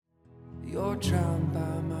You're drowned by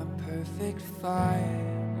my perfect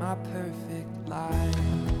fire, my perfect lie.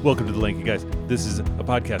 Welcome to The Lanky Guys. This is a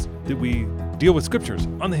podcast that we deal with scriptures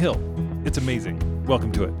on the hill. It's amazing.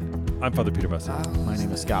 Welcome to it. I'm Father Peter Musso. My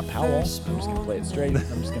name is Scott Powell. I'm just going to play it straight.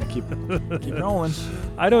 I'm just going to keep rolling.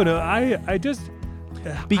 I don't know. I just...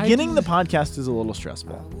 Beginning the podcast is a little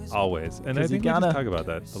stressful. Always. And I think we just talk about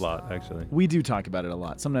that a lot, actually. We do talk about it a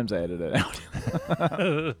lot. Sometimes I edit it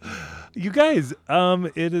out. You guys,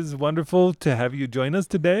 it is wonderful to have you join us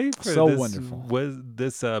today. For So this, wonderful.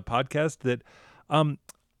 This podcast that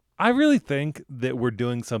I really think that we're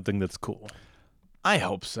doing something that's cool. I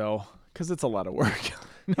hope so, because it's a lot of work.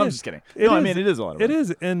 No, Yeah, I'm just kidding. it No, I is. mean, it is a lot of work. It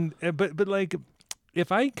is. And but like,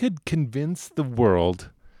 if I could convince the world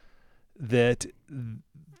that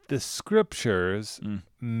the scriptures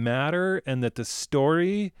matter and that the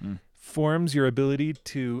story forms your ability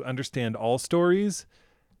to understand all stories,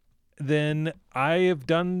 then I have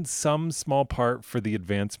done some small part for the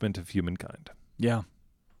advancement of humankind. Yeah.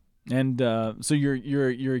 And so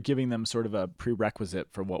you're giving them sort of a prerequisite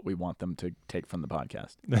for what we want them to take from the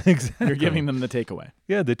podcast. Exactly. You're giving them the takeaway.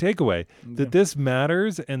 Yeah, the takeaway that this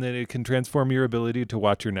matters and that it can transform your ability to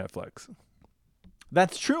watch your Netflix.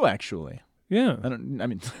 That's true, actually. Yeah. I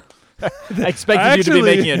mean, I expected you to be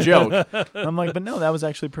making a joke. I'm like, but no, that was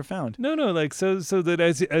actually profound. No, like so that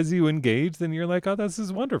as you engage, then you're like, oh, this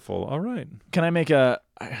is wonderful. All right. Can I make I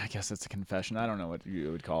guess it's a confession. I don't know what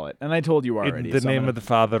you would call it. And I told you already. In the so name of the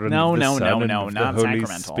Father and No, of the no, Son no, and no, of not the Holy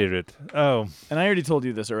sacramental. Spirit. Oh, And I already told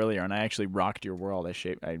you this earlier, and I actually rocked your world.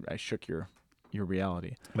 I shook your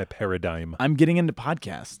reality. my paradigm. I'm getting into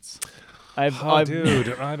podcasts.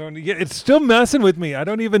 Dude, I don't. Yeah, it's still messing with me. I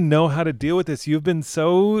don't even know how to deal with this. You've been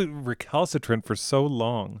so recalcitrant for so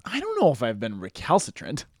long. I don't know if I've been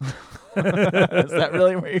recalcitrant. Is that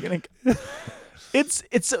really where you're gonna? It's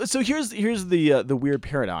so here's the weird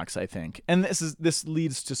paradox, I think, and this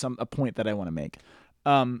leads to a point that I want to make.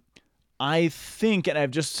 I think, and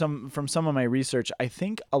I've just from some of my research, I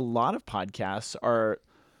think a lot of podcasts are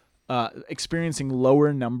experiencing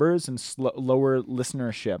lower numbers and lower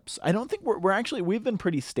listenerships. I don't think we've been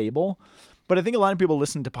pretty stable, but I think a lot of people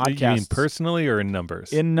listen to podcasts. You mean personally or in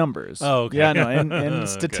numbers? In numbers. Oh, okay. Yeah, no, and Okay.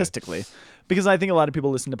 statistically. Because I think a lot of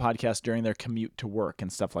people listen to podcasts during their commute to work and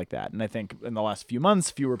stuff like that. And I think in the last few months,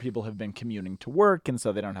 fewer people have been commuting to work, and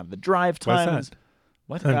so they don't have the drive What's times. that?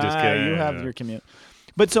 What? I'm just kidding. You have your commute.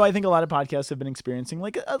 But so I think a lot of podcasts have been experiencing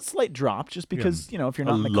like a slight drop just because, if you're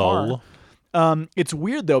not in the lull. car. It's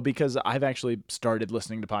weird, though, because I've actually started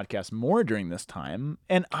listening to podcasts more during this time,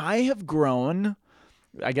 and I have grown.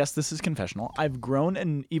 I guess this is confessional. I've grown,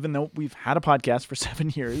 and even though we've had a podcast for 7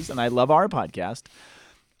 years, and I love our podcast,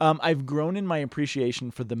 I've grown in my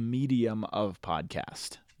appreciation for the medium of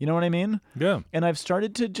podcast. You know what I mean? Yeah. And I've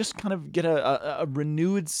started to just kind of get a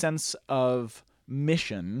renewed sense of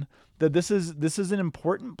mission that this is an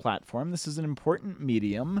important platform. This is an important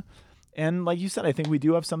medium. And like you said, I think we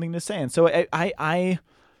do have something to say. And so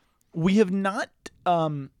we have not,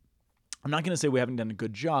 I'm not going to say we haven't done a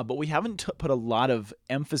good job, but we haven't put a lot of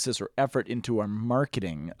emphasis or effort into our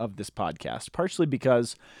marketing of this podcast, partially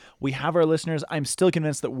because we have our listeners. I'm still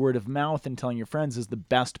convinced that word of mouth and telling your friends is the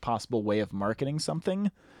best possible way of marketing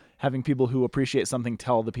something. Having people who appreciate something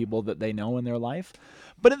tell the people that they know in their life.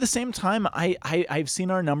 But at the same time, I've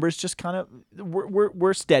seen our numbers just kind of,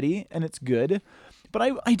 we're steady and it's good.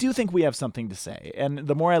 But I do think we have something to say. And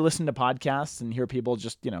the more I listen to podcasts and hear people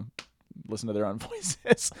just, listen to their own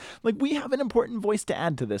voices, like we have an important voice to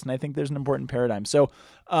add to this. And I think there's an important paradigm. So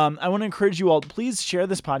I want to encourage you all, please share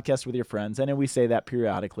this podcast with your friends. I know we say that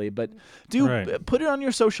periodically, but put it on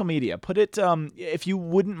your social media. Put it, if you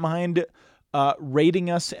wouldn't mind rating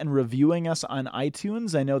us and reviewing us on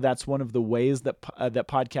iTunes. I know that's one of the ways that that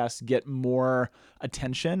podcasts get more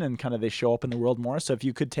attention and kind of they show up in the world more. So if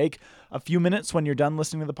you could take a few minutes when you're done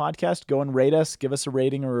listening to the podcast, go and rate us, give us a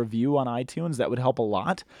rating or review on iTunes. That would help a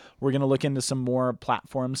lot. We're going to look into some more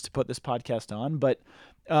platforms to put this podcast on. But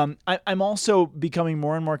I'm also becoming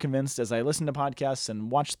more and more convinced as I listen to podcasts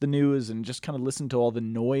and watch the news and just kind of listen to all the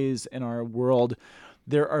noise in our world.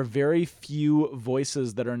 There are very few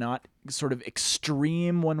voices that are not sort of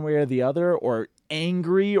extreme one way or the other, or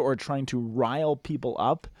angry or trying to rile people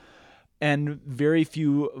up, and very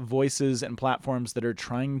few voices and platforms that are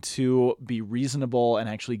trying to be reasonable and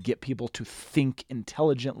actually get people to think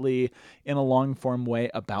intelligently in a long-form way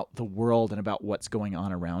about the world and about what's going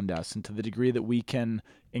on around us. And to the degree that we can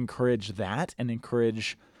encourage that and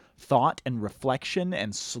encourage thought and reflection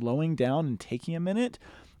and slowing down and taking a minute,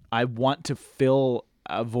 I want to fill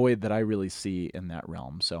a void that I really see in that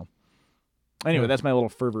realm. So Anyway, that's my little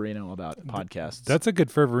fervorino about podcasts. That's a good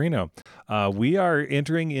fervorino. We are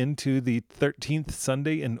entering into the 13th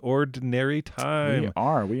Sunday in Ordinary Time. we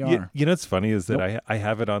are. You know what's funny is that I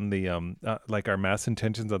have it on the like our Mass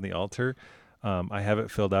intentions on the altar. I have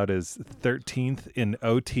it filled out as 13th in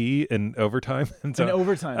OT in overtime. And so In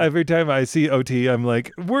overtime. every time I see OT, I'm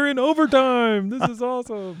like, we're in overtime. This is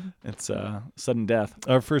awesome. It's sudden death.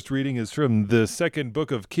 Our first reading is from the second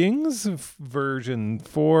book of Kings, version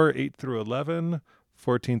 4, 8 through 11,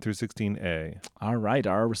 14 through 16a. All right.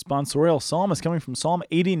 Our responsorial psalm is coming from Psalm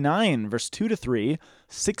 89, verse 2 to 3,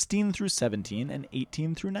 16 through 17, and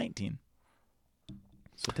 18 through 19.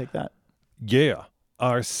 So take that. Yeah.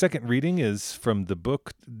 Our second reading is from the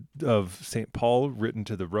book of St. Paul written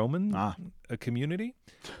to the Roman community,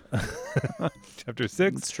 chapter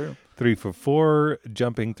 6, It's true. 3 for 4,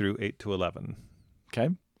 jumping through 8 to 11. Okay.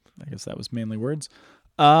 I guess that was mainly words.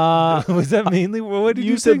 Was that mainly? What did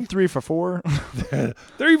you said think? 3 for 4. 3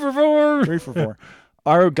 for 4. 3 for 4.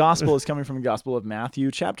 Our gospel is coming from the Gospel of Matthew,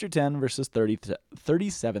 chapter 10, verses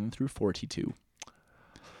 37 through 42.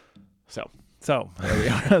 So, There we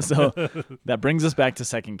are. So that brings us back to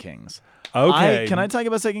 2 Kings. okay. Can I talk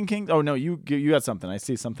about 2 Kings? Oh, no, you got something. I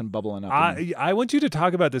see something bubbling up. in me. I want you to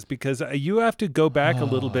talk about this because you have to go back a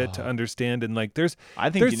little bit to understand. And like,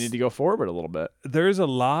 I think you need to go forward a little bit. there's a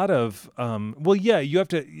lot of you have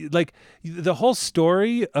to like the whole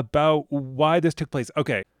story about why this took place.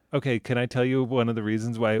 Okay, can I tell you one of the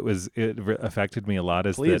reasons why it affected me a lot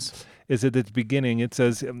is Please. that is at the beginning it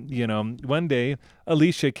says one day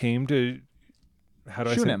Elisha came to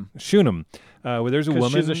Shunem, where there's a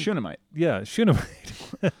woman. She's a Shunammite. Yeah, Shunammite.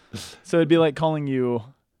 So it'd be like calling you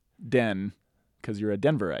Den because you're a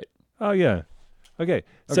Denverite. Oh yeah. Okay.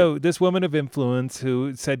 So this woman of influence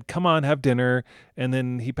who said, "Come on, have dinner," and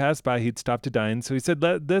then he passed by. He'd stopped to dine, so he said,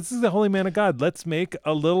 "This is the holy man of God. Let's make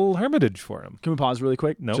a little hermitage for him." Can we pause really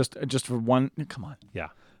quick? Nope. Just for one. Come on. Yeah.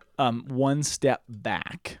 One step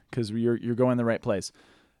back because you're going the right place.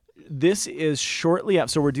 This is shortly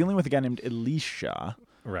after. So we're dealing with a guy named Elisha,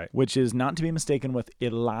 Right. which is not to be mistaken with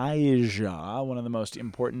Elijah, one of the most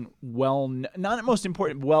important, well-known,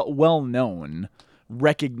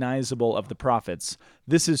 recognizable of the prophets.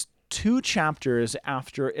 This is 2 chapters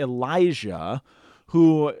after Elijah,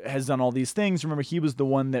 who has done all these things. Remember, he was the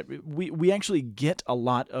one that we actually get a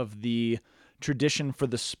lot of the tradition for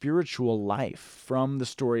the spiritual life from the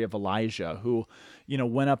story of Elijah, who,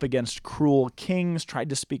 went up against cruel kings, tried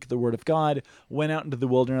to speak the word of God, went out into the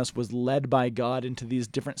wilderness, was led by God into these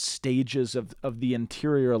different stages of the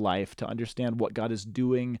interior life to understand what God is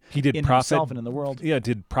doing in himself and in the world. Yeah,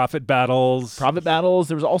 did prophet battles.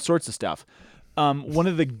 There was all sorts of stuff. One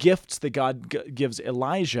of the gifts that God gives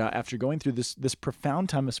Elijah after going through this profound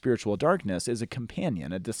time of spiritual darkness is a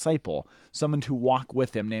companion, a disciple, someone to walk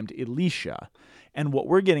with him named Elisha. And what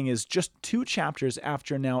we're getting is just 2 chapters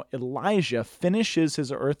after now Elijah finishes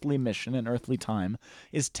his earthly mission and earthly time,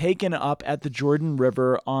 is taken up at the Jordan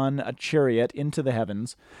River on a chariot into the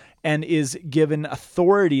heavens, and is given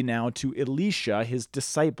authority now to Elisha, his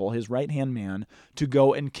disciple, his right-hand man, to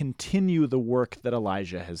go and continue the work that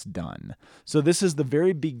Elijah has done. So this is the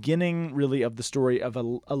very beginning, really, of the story of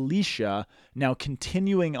Elisha now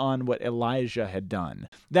continuing on what Elijah had done.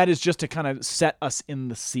 That is just to kind of set us in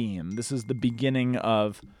the scene. This is the beginning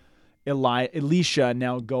of Elisha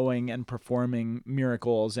now going and performing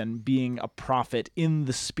miracles and being a prophet in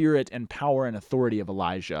the spirit and power and authority of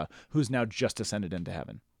Elijah, who's now just ascended into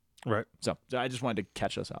heaven. Right. So I just wanted to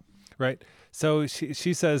catch us up. Right. So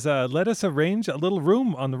she says, let us arrange a little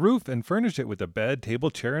room on the roof and furnish it with a bed,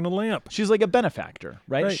 table, chair, and a lamp. She's like a benefactor,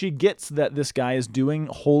 right? She gets that this guy is doing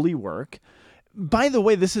holy work. By the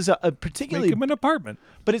way, this is a particularly... Make him an apartment.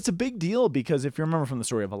 But it's a big deal because if you remember from the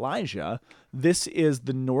story of Elijah, this is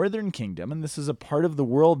the northern kingdom, and this is a part of the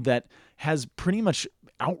world that has pretty much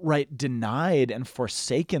outright denied and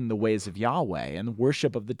forsaken the ways of Yahweh and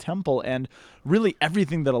worship of the temple and really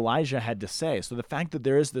everything that Elijah had to say. So the fact that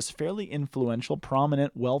there is this fairly influential,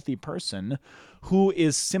 prominent, wealthy person who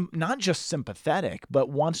is not just sympathetic, but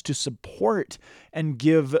wants to support and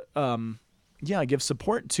give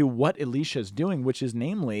support to what Elisha is doing, which is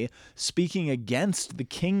namely speaking against the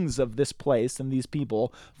kings of this place and these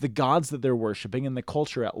people, the gods that they're worshiping and the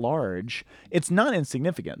culture at large. It's not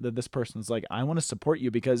insignificant that this person's like, I want to support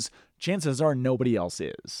you because chances are nobody else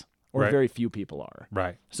is, or very few people are.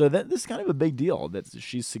 Right. So this is kind of a big deal that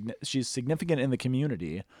she's significant in the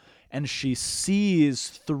community, and she sees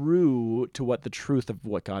through to what the truth of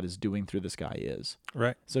what God is doing through this guy is.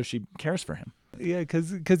 Right. So she cares for him. Yeah,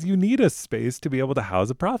 because you need a space to be able to house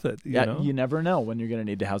a prophet. You know? You never know when you're going to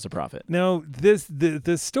need to house a prophet. Now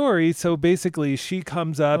the story. So basically, she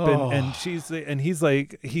comes up and he's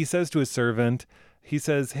like, he says to his servant, he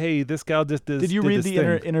says, "Hey, this gal just did you read this the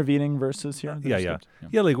thing." intervening verses here? that are Yeah. skipped?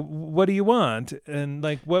 Yeah, like, what do you want? And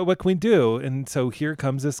like, what can we do? And so here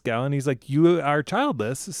comes this gal, and he's like, you are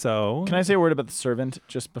childless, so. Can I say a word about the servant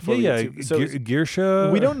just before we Yeah, get to... So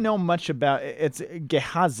Girsha. we don't know much about... It's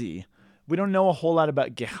Gehazi. We don't know a whole lot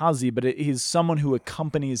about Gehazi, but he's someone who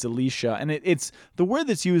accompanies Elisha. And it's the word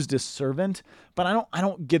that's used is servant, but I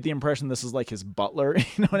don't get the impression this is like his butler. You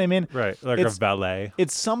know what I mean? Right, like a valet.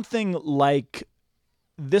 It's something like...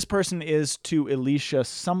 This person is to Elisha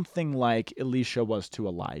something like Elisha was to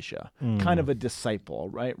Elijah, kind of a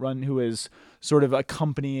disciple, right? One who is sort of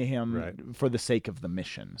accompanying him for the sake of the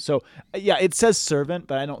mission. So, yeah, it says servant,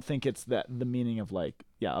 but I don't think it's the meaning of like,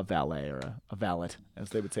 a valet or a valet, as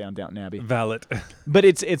they would say on Downton Abbey. Valet. But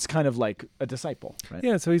it's kind of like a disciple, right?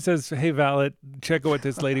 Yeah, so he says, "Hey, valet, check out what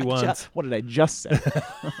this lady wants." What did I just say?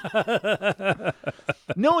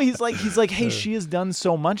 No, he's like, hey, she has done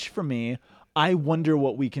so much for me. I wonder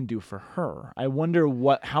what we can do for her. I wonder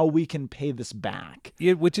how we can pay this back.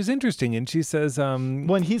 Yeah, which is interesting. And she says,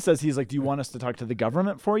 when he says, he's like, "Do you want us to talk to the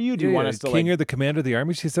government for you? Do you want us to king or the commander of the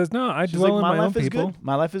army?" She says, "No, I dwell in my own people.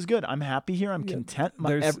 My life is good. I'm happy here. I'm content.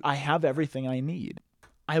 I have everything I need."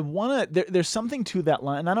 I want to. There's something to that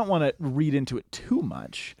line, and I don't want to read into it too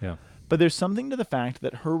much. Yeah. But there's something to the fact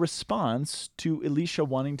that her response to Elisha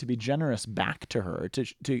wanting to be generous back to her,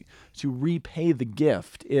 to repay the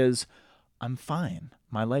gift, is, "I'm fine.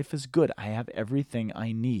 My life is good. I have everything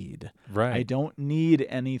I need. Right. I don't need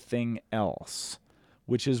anything else,"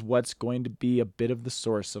 which is what's going to be a bit of the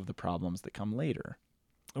source of the problems that come later.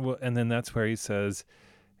 Well, and then that's where he says,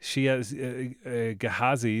 she has,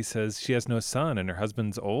 Gehazi says she has no son and her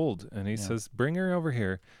husband's old. And he says, "Bring her over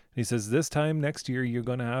here." And he says, "This time next year, you're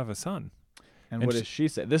going to have a son." And what does she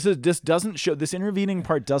say? This doesn't show, this intervening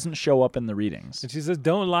part doesn't show up in the readings. And she says,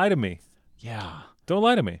 "Don't lie to me. Yeah. Don't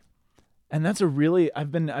lie to me." And that's a really, I've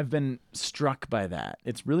been struck by that.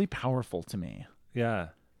 It's really powerful to me. Yeah.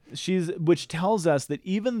 Which tells us that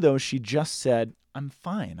even though she just said, "I'm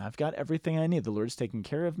fine. I've got everything I need. The Lord's taking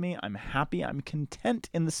care of me. I'm happy. I'm content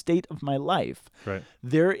in the state of my life." Right.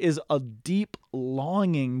 There is a deep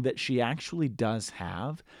longing that she actually does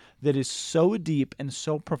have that is so deep and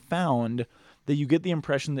so profound that you get the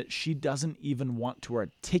impression that she doesn't even want to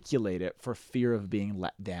articulate it for fear of being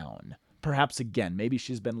let down. Perhaps again, maybe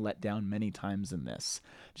she's been let down many times in this.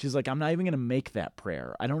 She's like, "I'm not even going to make that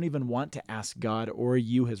prayer. I don't even want to ask God or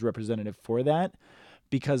you, his representative, for that,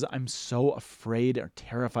 because I'm so afraid or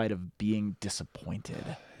terrified of being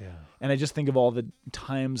disappointed." Yeah. And I just think of all the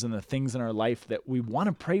times and the things in our life that we want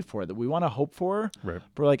to pray for, that we want to hope for. Right.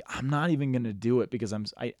 But we're like, "I'm not even going to do it because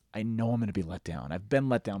I know I'm going to be let down. I've been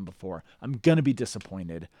let down before. I'm going to be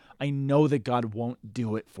disappointed. I know that God won't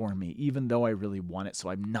do it for me, even though I really want it. So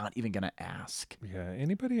I'm not even going to ask." Yeah.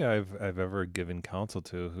 Anybody I've ever given counsel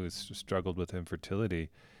to who's struggled with infertility,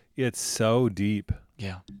 it's so deep.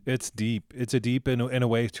 Yeah. It's deep. It's a deep in a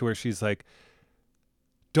way to where she's like,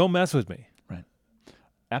 "Don't mess with me. Right.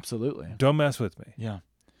 Absolutely. Don't mess with me." Yeah.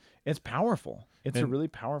 It's powerful. It's a really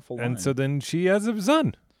powerful line. And so then she has a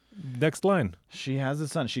son. Next line. She has a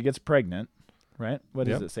son. She gets pregnant, right? What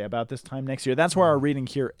does Yep. it say? "About this time next year." That's where our reading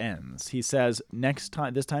here ends. He says, this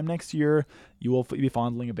time next year, you will be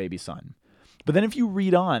fondling a baby son. But then if you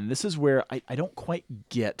read on, this is where I don't quite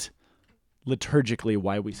get liturgically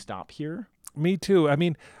why we stop here. Me too. I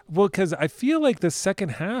mean, well, because I feel like the second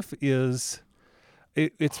half is...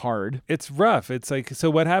 It's hard. It's rough. It's like, so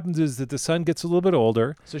what happens is that the son gets a little bit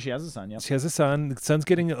older. So she has a son, yeah. She has a son. The son's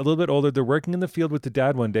getting a little bit older. They're working in the field with the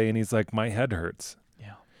dad one day, and he's like, "My head hurts."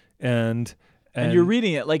 Yeah. And you're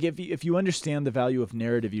reading it, like if you understand the value of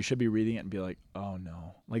narrative, you should be reading it and be like, "Oh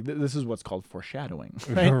no." Like this is what's called foreshadowing,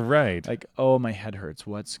 right? Right. Like, "Oh, my head hurts.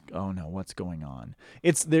 What's going on?"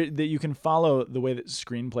 It's there that you can follow the way that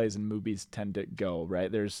screenplays and movies tend to go, right?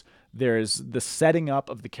 There's the setting up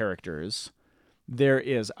of the characters. There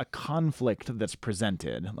is a conflict that's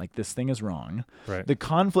presented, like this thing is wrong. Right. The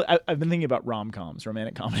conflict. I've been thinking about rom-coms,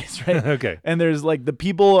 romantic comedies, right? Okay. And there's like the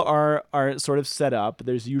people are sort of set up.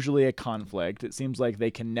 There's usually a conflict. It seems like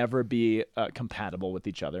they can never be compatible with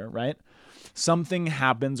each other, right? Something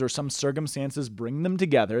happens or some circumstances bring them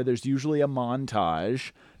together. There's usually a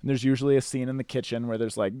montage And there's usually a scene in the kitchen where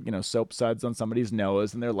there's like, soap suds on somebody's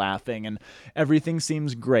nose and they're laughing and everything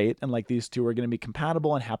seems great. And like these two are going to be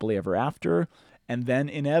compatible and happily ever after. And then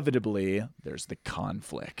inevitably there's the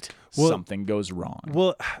conflict. Something goes wrong.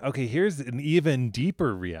 Well, okay, here's an even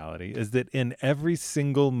deeper reality is that in every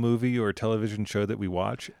single movie or television show that we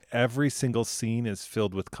watch, every single scene is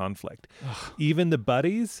filled with conflict. Even the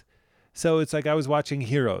buddies. So it's like I was watching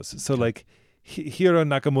Heroes. So like Hiro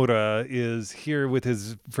Nakamura is here with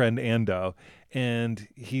his friend Ando, and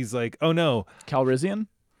he's like, oh no. Calrissian?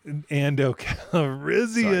 Ando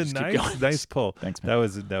Calrissian. Nice pull. Thanks,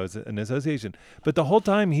 man. That was an association. But the whole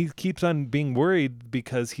time he keeps on being worried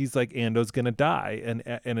because he's like, Ando's gonna die,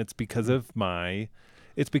 and it's because of my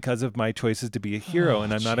choices to be a hero,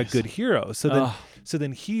 and I'm not a good hero. So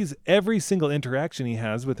then he's every single interaction he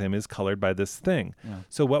has with him is colored by this thing. Yeah.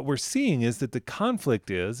 So what we're seeing is that the conflict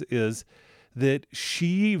is that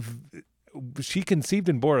she conceived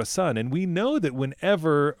and bore a son, and we know that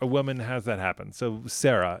whenever a woman has that happen, so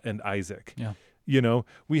Sarah and Isaac,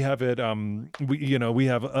 we have it. We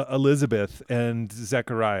have Elizabeth and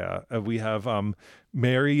Zechariah. We have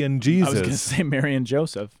Mary and Jesus. I was going to say Mary and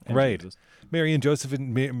Joseph. Right. Jesus. Mary and Joseph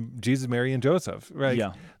and Jesus, Mary and Joseph, right?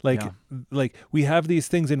 Yeah. Like we have these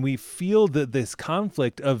things and we feel that this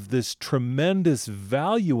conflict of this tremendous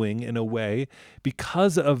valuing in a way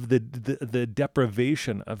because of the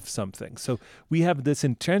deprivation of something. So we have this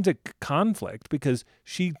intrinsic conflict because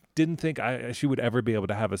she didn't think she would ever be able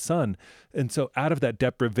to have a son. And so out of that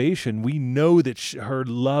deprivation, we know that her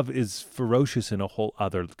love is ferocious in a whole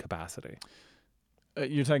other capacity.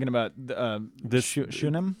 You're talking about This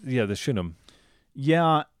Shunem? Yeah, the Shunem.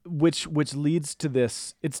 Yeah, which leads to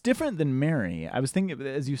this. It's different than Mary. I was thinking,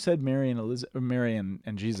 as you said, Mary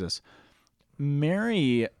and Jesus.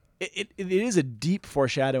 Mary, it is a deep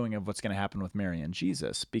foreshadowing of what's going to happen with Mary and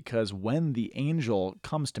Jesus, because when the angel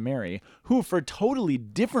comes to Mary, who for totally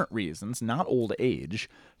different reasons, not old age,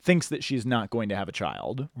 thinks that she's not going to have a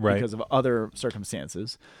child because of other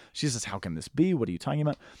circumstances. She says, how can this be? What are you talking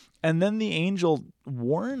about? And then the angel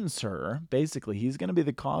warns her, basically, he's going to be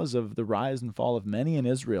the cause of the rise and fall of many in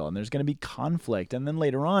Israel, and there's going to be conflict. And then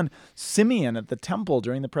later on, Simeon at the temple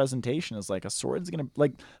during the presentation is like,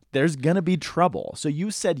 there's going to be trouble. So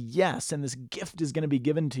you said yes, and this gift is going to be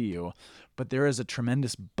given to you, but there is a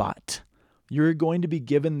tremendous but. You're going to be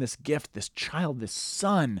given this gift, this child, this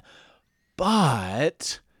son,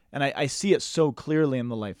 but... And I see it so clearly in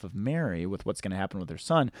the life of Mary with what's going to happen with her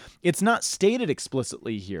son. It's not stated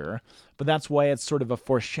explicitly here, but that's why it's sort of a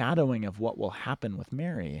foreshadowing of what will happen with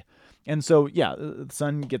Mary. And so, the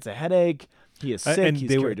son gets a headache. He is sick. And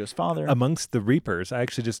he's carried to his father. Amongst the reapers, I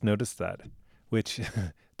actually just noticed that, which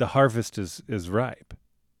the harvest is ripe.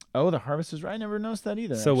 Oh, the harvest is right. I never noticed that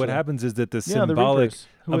either. So actually. what happens is that the the symbolic... reapers.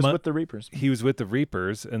 Who was with the reapers? He was with the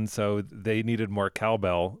reapers, and so they needed more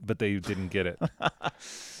cowbell, but they didn't get it.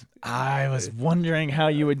 I was wondering how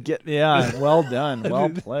you would get... Yeah, well done.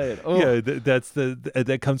 Well played. Oh. Yeah,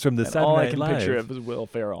 that comes from the Saturday all Night I can Live. picture of is Will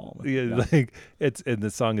Ferrell. Yeah, and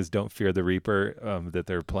the song is "Don't Fear the Reaper" that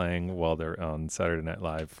they're playing while they're on Saturday Night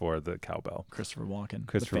Live for the cowbell. Christopher Walken,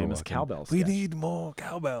 the famous cowbell. We need more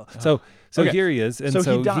cowbell. So Okay. here he is, and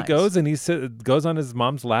So he dies. goes and he goes on his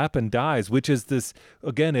mom's lap and dies, which is this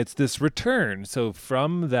again. It's this return. So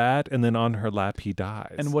from that, and then on her lap, he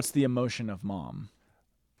dies. And what's the emotion of mom?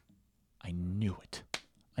 I knew it.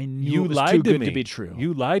 I knew You it was lied too to good me. to be true.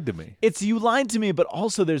 You lied to me. It's you lied to me, but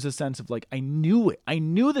also there's a sense of like, I knew it. I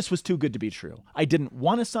knew this was too good to be true. I didn't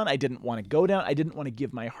want a son. I didn't want to go down. I didn't want to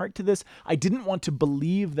give my heart to this. I didn't want to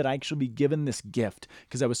believe that I should be given this gift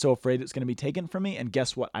because I was so afraid it's going to be taken from me. And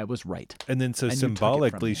guess what? I was right. And then so And you took it from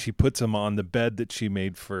symbolically, me. she puts him on the bed that she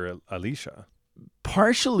made for Alicia.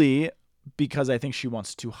 Partially because I think she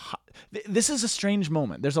wants to... This is a strange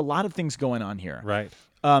moment. There's a lot of things going on here. Right.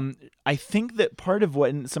 I think that part of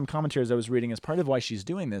what, in some commentaries I was reading, is part of why she's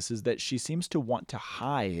doing this is that she seems to want to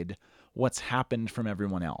hide what's happened from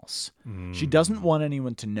everyone else. She doesn't want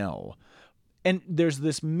anyone to know. And there's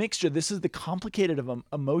this mixture. This is the complicated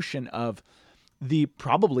emotion of the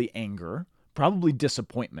probably anger, probably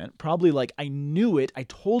disappointment, probably like, I knew it, I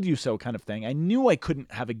told you so kind of thing. I knew I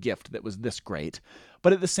couldn't have a gift that was this great.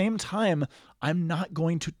 But at the same time, I'm not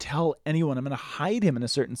going to tell anyone. I'm going to hide him in a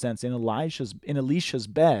certain sense in Alicia's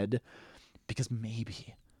bed because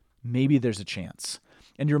maybe there's a chance.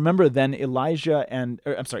 And you remember then Elisha,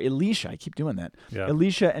 I keep doing that. Yeah.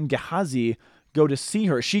 Elisha and Gehazi go to see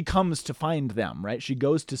her. She comes to find them, right? She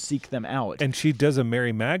goes to seek them out. And she does a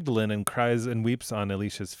Mary Magdalene and cries and weeps on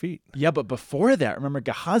Alicia's feet. Yeah, but before that, remember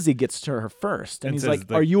Gehazi gets to her first. And And he's says,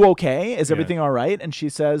 like, are you okay? Is everything all right? And she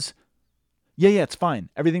says, yeah, it's fine.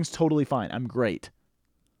 Everything's totally fine. I'm great.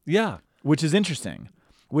 Yeah. which is interesting,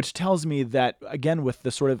 which tells me that, again, with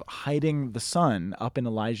the sort of hiding the son up in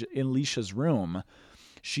Elisha's room,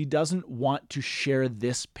 she doesn't want to share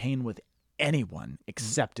this pain with anyone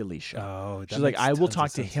except Elisha. Oh, that she's like, makes I will tons of talk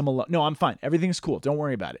to sense. him alone. No, I'm fine. Everything's cool. Don't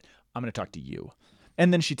worry about it. I'm going to talk to you.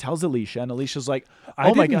 And then she tells Elisha, and Elisha's like, oh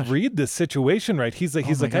I my didn't gosh. read this situation right. He's like,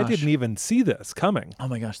 my I gosh. didn't even see this coming. Oh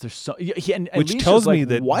my gosh, there's so... and Which Elisha's tells like, me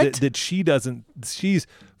that, what? that she doesn't. She's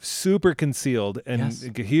super concealed, and Yes.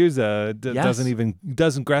 Gehazi Yes.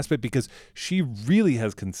 doesn't grasp it because she really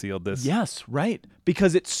has concealed this. Yes, right.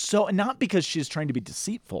 Because it's so... Not because she's trying to be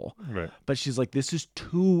deceitful, Right. but she's like, this is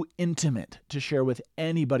too intimate to share with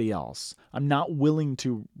anybody else. I'm not willing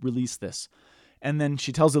to release this. And then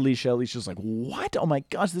she tells Elisha. Elisha's like, what? Oh my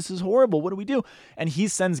gosh, this is horrible. What do we do? And he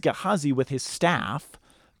sends Gehazi with his staff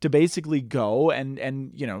to basically go and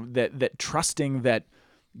you know, that trusting that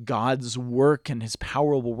God's work and his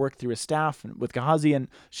power will work through his staff and with Gehazi. And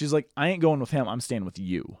she's like, I ain't going with him. I'm staying with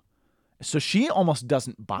you. So she almost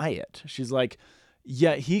doesn't buy it. She's like,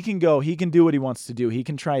 yeah, he can go. He can do what he wants to do. He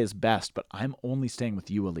can try his best, but I'm only staying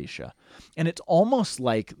with you, Elisha. And it's almost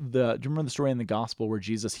like do you remember the story in the gospel where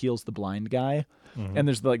Jesus heals the blind guy? And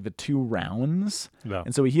there's like the 2 rounds. Yeah.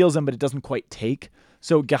 And so he heals him, but it doesn't quite take.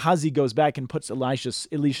 So Gehazi goes back and puts Elisha's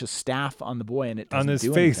staff on the boy, and it doesn't On his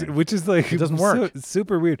do face, anything. which is like It doesn't work.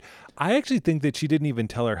 super weird. I actually think that she didn't even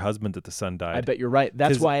tell her husband that the son died. I bet you're right.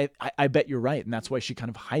 That's 'Cause- why I bet you're right, and that's why she kind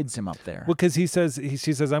of hides him up there. Well, because she says,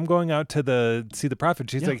 I'm going out to see the prophet.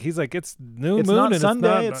 He's like, it's new It's moon, not and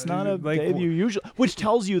Sunday. it's not a like, day you usually, which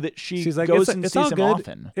tells you that she's like, goes it's and all sees him good.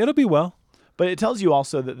 often. It'll be well. But it tells you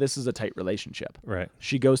also that this is a tight relationship. Right.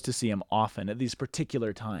 She goes to see him often at these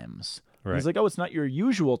particular times. Right. He's like, oh, it's not your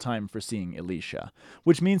usual time for seeing Elisha,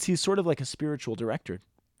 which means he's sort of like a spiritual director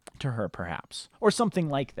to her, perhaps, or something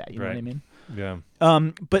like that. You know what I Right. mean?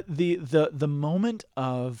 Yeah. But the moment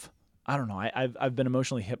of, I don't know, I've been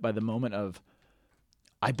emotionally hit by the moment of,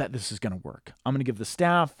 I bet this is going to work. I'm going to give the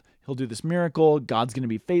staff. He'll do this miracle. God's going to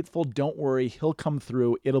be faithful. Don't worry. He'll come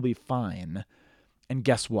through. It'll be fine. And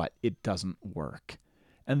guess what? It doesn't work.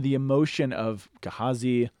 And the emotion of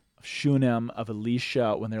Gehazi, of Shunem, of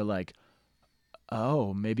Elisha, when they're like,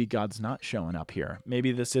 oh, maybe God's not showing up here.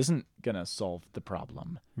 Maybe this isn't going to solve the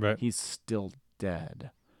problem. Right. He's still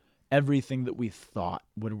dead. Everything that we thought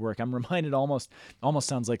would work. I'm reminded almost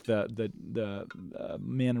sounds like the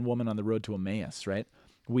man and woman on the road to Emmaus, right?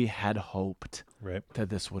 We had hoped Right. that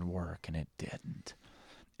this would work, and it didn't.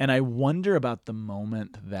 And I wonder about the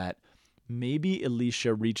moment that maybe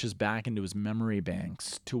Elisha reaches back into his memory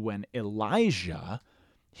banks to when Elijah,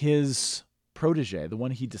 his protege, the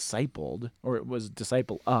one he discipled, or was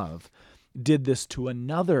disciple of, did this to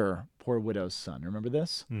another poor widow's son. Remember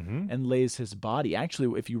this? Mm-hmm. And lays his body.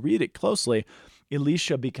 Actually, if you read it closely,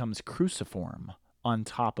 Elisha becomes cruciform on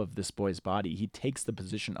top of this boy's body. He takes the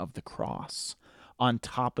position of the cross on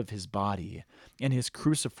top of his body, and his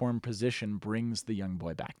cruciform position brings the young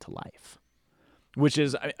boy back to life. Which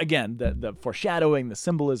is, again, the foreshadowing, the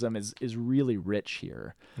symbolism is really rich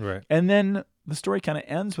here. Right. And then the story kind of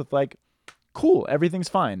ends with like, cool, everything's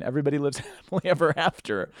fine. Everybody lives happily ever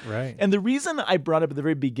after. Right. And the reason I brought up at the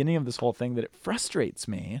very beginning of this whole thing that it frustrates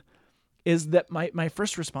me is that my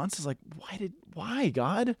first response is like, why,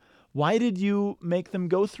 God? Why did you make them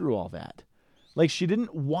go through all that? Like, she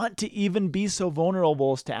didn't want to even be so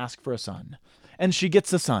vulnerable as to ask for a son. And she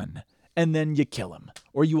gets a son, and then you kill him,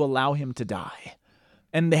 or you allow him to die.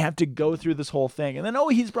 And they have to go through this whole thing. And then, oh,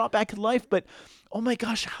 he's brought back to life, but oh my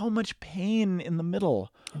gosh, how much pain in the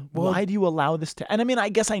middle. Well, why do you allow this to... And I mean, I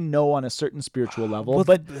guess I know on a certain spiritual level, well,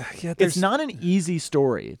 but yeah, it's there's- not an easy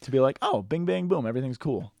story to be like, oh, bing, bang, boom, everything's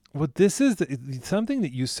cool. Well, this is something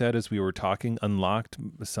that you said as we were talking unlocked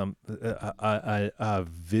some a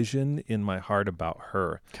vision in my heart about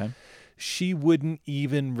her. Okay. She wouldn't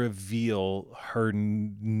even reveal her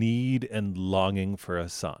need and longing for a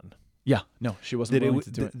son. Yeah, no, she wasn't That it willing would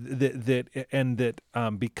to do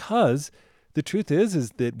it. Because the truth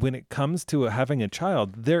is that when it comes to having a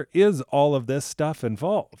child, there is all of this stuff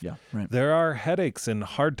involved. Yeah, right. There are headaches and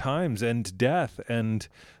hard times and death and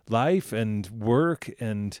life and work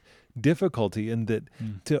and difficulty, and that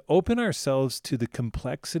to open ourselves to the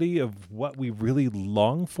complexity of what we really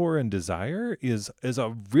long for and desire is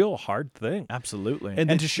a real hard thing. Absolutely. And And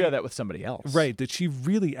that to share that with somebody else. Right, that she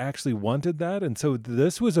really actually wanted that. And so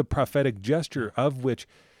this was a prophetic gesture of which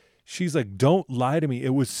she's like, don't lie to me.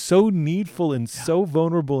 It was so needful and so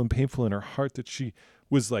vulnerable and painful in her heart that she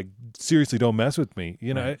was like, seriously, don't mess with me.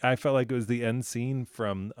 You know, Right. I felt like it was the end scene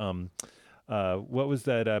from what was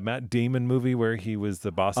that Matt Damon movie where he was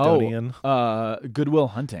the Bostonian? Good Will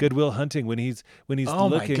Hunting. Good Will Hunting, when he's Oh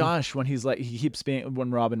looking. my gosh, when he's like, he keeps being,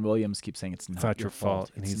 when Robin Williams keeps saying it's not your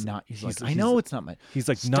fault. And It's not. he's Like, like- I know it's not my. He's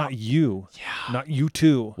like, Stop. not you. Yeah. Not you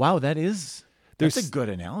too. Wow, that's There's- a good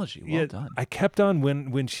analogy. Well done. I kept on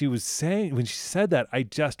when she said that, I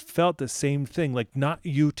just felt the same thing, like, not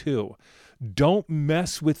you too. Don't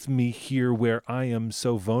mess with me here where I am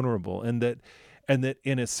so vulnerable. And that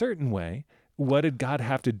in a certain way, what did God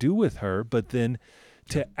have to do with her? But then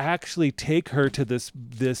to actually take her to this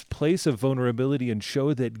place of vulnerability and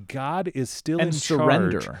show that God is still And in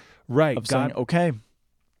surrender. charge. Right. Of God, saying, okay,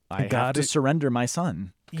 I have God to is- surrender my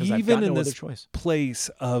son because I've even got in no other this choice. place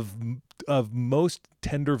of most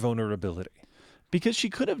tender vulnerability. Because she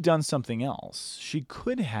could have done something else. She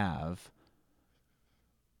could have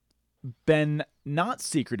been not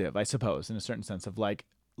secretive, I suppose, in a certain sense of like,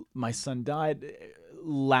 my son died,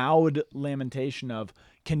 loud lamentation of,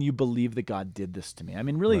 can you believe that God did this to me? I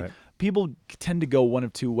mean, really, Right. people tend to go one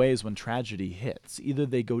of two ways when tragedy hits. Either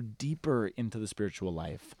they go deeper into the spiritual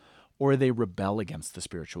life or they rebel against the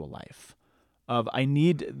spiritual life. Of,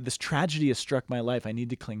 this tragedy has struck my life, I need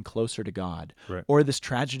to cling closer to God. Right. Or this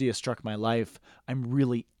tragedy has struck my life, I'm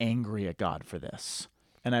really angry at God for this.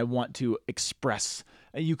 And I want to express.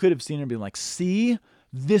 You could have seen her being like, see,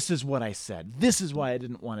 this is what I said. This is why I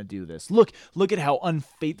didn't want to do this. Look at how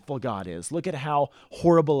unfaithful God is. Look at how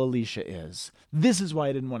horrible Alicia is. This is why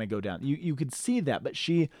I didn't want to go down. You could see that, but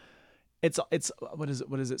it's what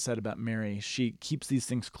is it said about Mary? She keeps these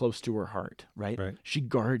things close to her heart, right? Right. She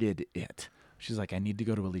guarded it. She's like, I need to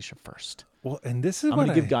go to Alicia first. Well, and this is I'm what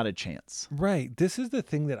going to give God a chance. Right. This is the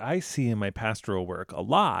thing that I see in my pastoral work a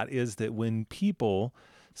lot, is that when people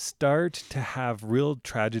start to have real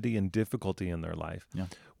tragedy and difficulty in their life, Yeah.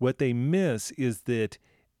 what they miss is that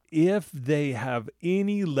if they have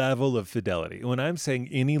any level of fidelity, when I'm saying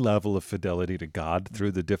any level of fidelity to God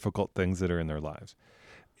through the difficult things that are in their lives,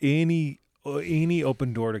 any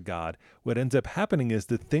open door to God, what ends up happening is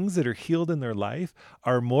the things that are healed in their life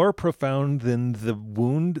are more profound than the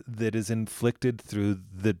wound that is inflicted through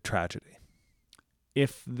the tragedy.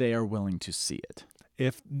 If they are willing to see it.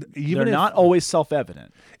 Even They're if not always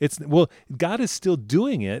self-evident. God is still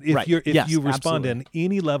doing it if Right. you Yes, respond absolutely. at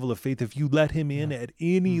any level of faith, if you let him in at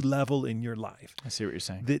any level in your life. I see what you're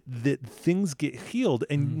saying. That things get healed,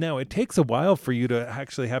 and now it takes a while for you to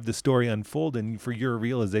actually have the story unfold and for your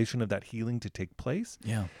realization of that healing to take place.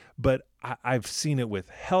 Yeah. But I've seen it with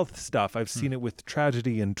health stuff. I've seen it with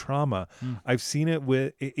tragedy and trauma. I've seen it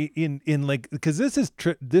with in like, because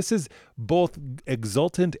this is both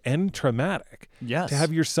exultant and traumatic. Yes. To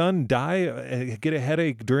have your son die, get a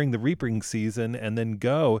headache during the reaping season, and then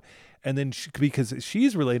go, and then because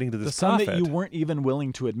she's relating to this The son prophet, that you weren't even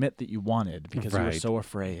willing to admit that you wanted because you were Right. so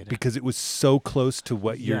afraid. because it was so close to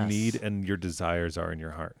what your Yes. need and your desires are in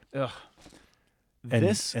your heart. Ugh. And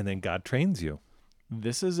This and then God trains you.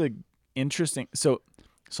 This is a interesting. So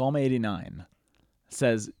Psalm 89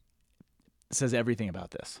 says everything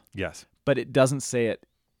about this, Yes. but it doesn't say it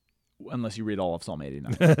unless you read all of Psalm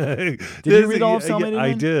 89. Did you read all of Psalm I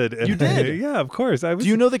 89? did. You did? Yeah, of course. I was. Do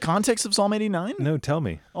you know the context of Psalm 89? No, tell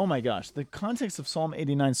me. Oh my gosh, the context of Psalm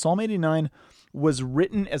 89. Psalm 89 was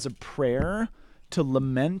written as a prayer to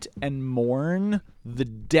lament and mourn the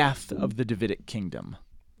death of the Davidic kingdom.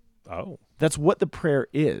 Oh. That's what the prayer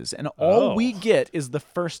is. And all Oh. we get is the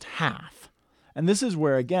first half. And this is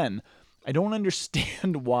where, again, I don't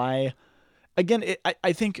understand why. Again,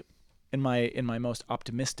 I think in my most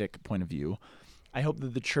optimistic point of view, I hope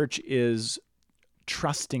that the church is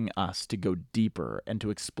trusting us to go deeper and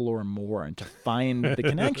to explore more and to find the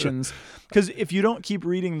connections. Because if you don't keep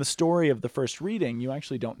reading the story of the first reading, you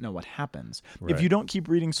actually don't know what happens. If Right. you don't keep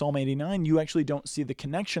reading Psalm 89, you actually don't see the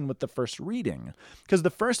connection with the first reading. Because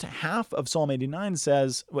the first half of Psalm 89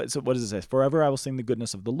 says, what does it say? Forever I will sing the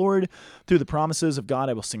goodness of the Lord. Through the promises of God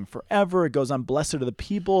I will sing forever. It goes on, blessed are the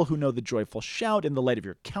people who know the joyful shout. In the light of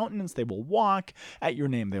your countenance they will walk. At your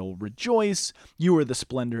name they will rejoice. You are the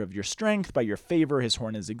splendor of your strength. By your favor his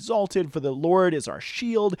horn is exalted. For the Lord is our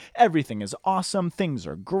shield. Everything is awesome. Things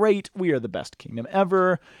are great. We are the best kingdom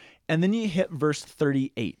ever. And then you hit verse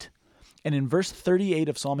 38. And in verse 38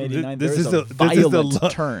 of Psalm 89, there is a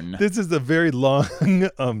violent turn. This is a very long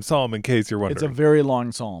psalm, in case you're wondering. It's a very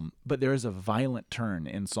long psalm, but there is a violent turn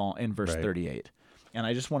in verse Right. 38. And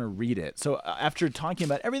I just want to read it. So after talking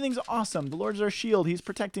about everything's awesome, the Lord's our shield, he's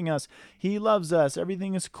protecting us, he loves us,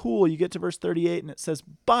 everything is cool, you get to verse 38 and it says,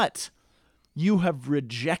 but you have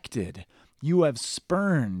rejected, you have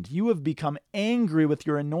spurned, you have become angry with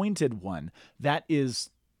your anointed one. That is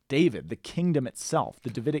David, the kingdom itself, the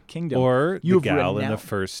Davidic kingdom. Or the You've gal in the renounced-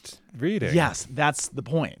 first reading. Yes, that's the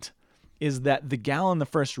point, is that the gal in the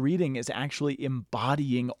first reading is actually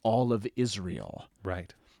embodying all of Israel.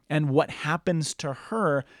 Right. And what happens to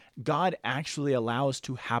her, God actually allows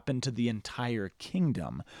to happen to the entire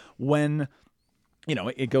kingdom when,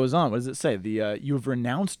 it goes on. What does it say? You've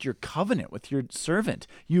renounced your covenant with your servant.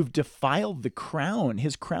 You've defiled the crown,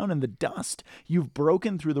 his crown in the dust. You've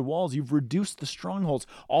broken through the walls. You've reduced the strongholds.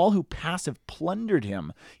 All who pass have plundered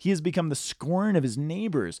him. He has become the scorn of his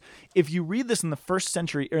neighbors. If you read this in the first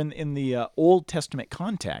century, or in the Old Testament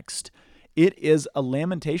context, it is a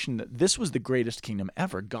lamentation that this was the greatest kingdom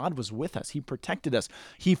ever. God was with us. He protected us.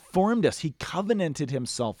 He formed us. He covenanted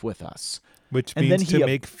himself with us. Which And means then to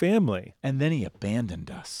make family. And then he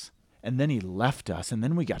abandoned us. And then he left us. And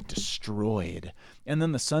then we got destroyed. And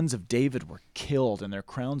then the sons of David were killed and their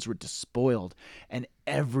crowns were despoiled. And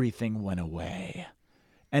everything went away.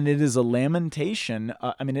 And it is a lamentation.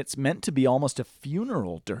 It's meant to be almost a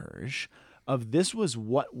funeral dirge of this was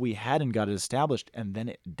what we had and got it established. And then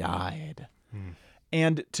it died.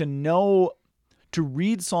 And to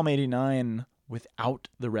read Psalm 89 without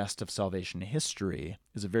the rest of salvation history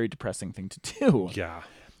is a very depressing thing to do. Yeah.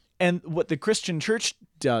 And what the Christian church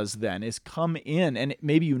does then is come in, and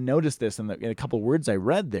maybe you noticed this in a couple of words I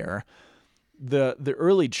read there. The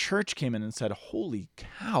early church came in and said, holy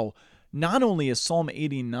cow, not only is Psalm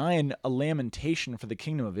 89 a lamentation for the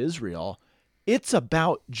kingdom of Israel, it's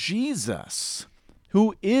about Jesus,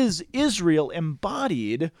 who is Israel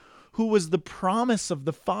embodied, who was the promise of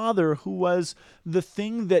the Father, who was the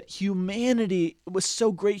thing that humanity was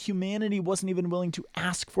so great humanity wasn't even willing to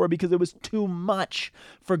ask for because it was too much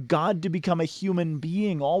for God to become a human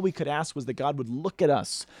being. All we could ask was that God would look at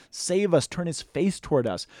us, save us, turn his face toward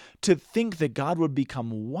us. To think that God would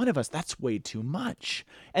become one of us, that's way too much.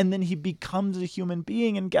 And then he becomes a human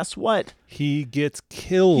being, and guess what? He gets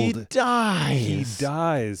killed. He dies. He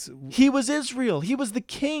dies. He was Israel. He was the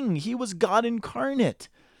king. He was God incarnate.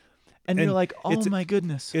 And you're like, oh my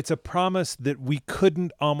goodness. It's a promise that we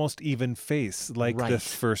couldn't almost even face, like Right. the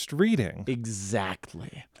first reading.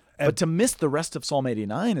 Exactly. But to miss the rest of Psalm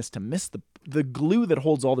 89 is to miss the glue that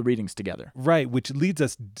holds all the readings together. Right, which leads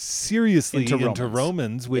us seriously Into into Romans.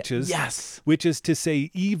 Romans, which is Yes. which is to say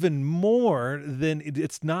even more than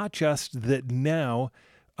it's not just that now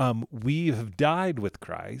we have died with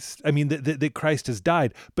Christ. I mean, that Christ has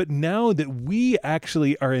died, but now that we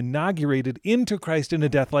actually are inaugurated into Christ in a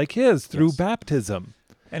death like his through Yes. baptism.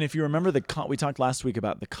 And if you remember, we talked last week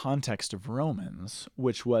about the context of Romans,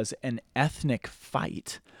 which was an ethnic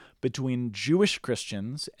fight between Jewish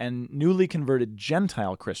Christians and newly converted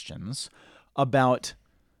Gentile Christians about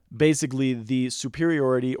basically the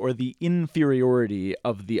superiority or the inferiority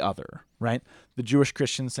of the other, right? The Jewish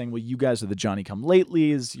Christians saying, well, you guys are the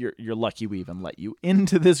Johnny-come-latelys. You're lucky we even let you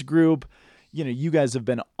into this group. You guys have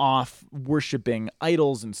been off worshiping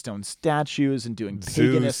idols and stone statues and doing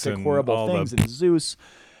paganistic, and horrible all things, and Zeus.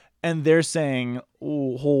 And they're saying,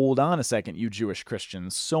 oh, hold on a second, you Jewish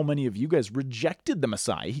Christians. So many of you guys rejected the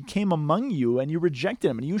Messiah. He came among you and you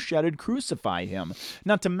rejected him and you shouted, crucify him.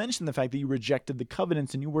 Not to mention the fact that you rejected the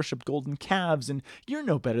covenants and you worshiped golden calves and you're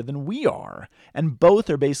no better than we are. And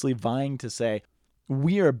both are basically vying to say,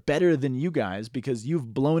 we are better than you guys because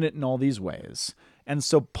you've blown it in all these ways. And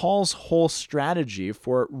so Paul's whole strategy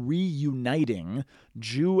for reuniting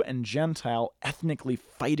Jew and Gentile ethnically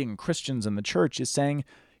fighting Christians in the church is saying,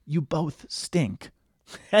 you both stink.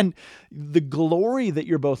 And the glory that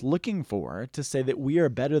you're both looking for to say that we are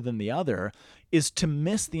better than the other is to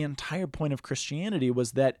miss the entire point of Christianity,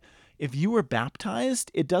 was that if you were baptized,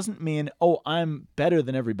 it doesn't mean, oh, I'm better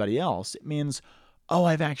than everybody else. It means, oh,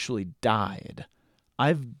 I've actually died.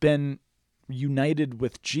 I've been united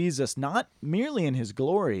with Jesus, not merely in his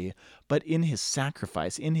glory, but in his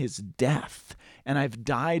sacrifice, in his death. And I've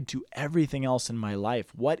died to everything else in my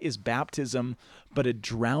life. What is baptism but a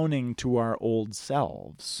drowning to our old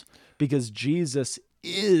selves? Because Jesus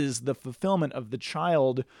is the fulfillment of the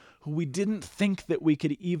child who we didn't think that we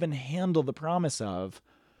could even handle the promise of,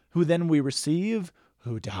 who then we receive,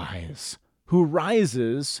 who dies, who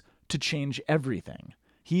rises to change everything.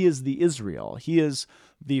 He is the Israel. He is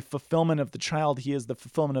the fulfillment of the child. He is the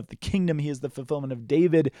fulfillment of the kingdom. He is the fulfillment of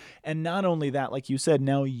David. And not only that, like you said,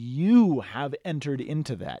 now you have entered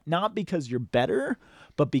into that. Not because you're better,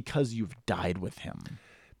 but because you've died with him.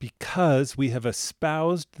 Because we have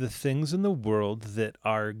espoused the things in the world that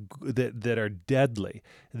are deadly.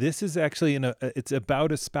 This is actually it's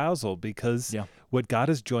about espousal, because what God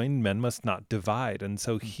has joined, men must not divide. And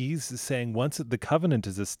so he's saying once the covenant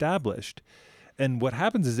is established, and what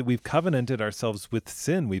happens is that we've covenanted ourselves with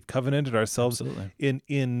sin. We've covenanted ourselves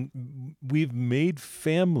we've made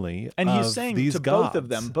family And of he's saying these to gods. both of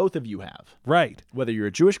them, both of you have. Right. Whether you're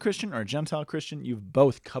a Jewish Christian or a Gentile Christian, you've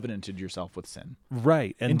both covenanted yourself with sin.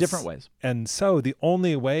 Right. In different ways. And so the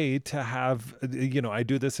only way to have, I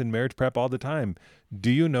do this in marriage prep all the time. Do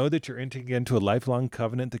you know that you're entering into a lifelong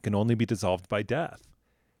covenant that can only be dissolved by death?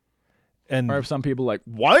 And Or if some people like,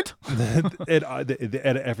 what?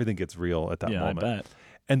 everything gets real at that moment. I bet.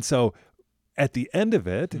 And so at the end of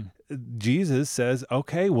it, Jesus says,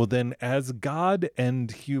 okay, well then as God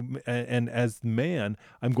and as man,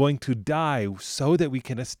 I'm going to die so that we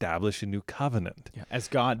can establish a new covenant. Yeah. As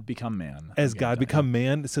God become man. As God become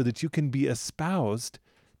man, so that you can be espoused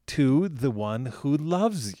to the one who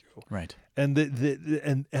loves you. Right. And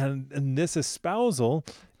and this espousal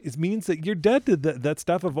means that you're dead to that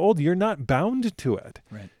stuff of old. You're not bound to it.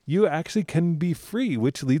 Right. You actually can be free,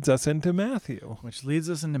 which leads us into Matthew. Which leads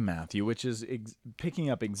us into Matthew, which is picking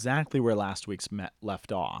up exactly where last week's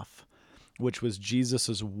left off, which was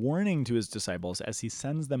Jesus' warning to his disciples as he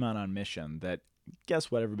sends them out on mission that, guess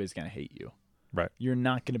what, everybody's going to hate you. Right. You're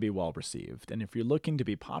not going to be well received. And if you're looking to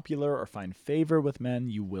be popular or find favor with men,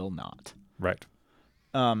 you will not. Right.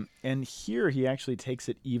 And here he actually takes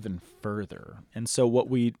it even further. And so what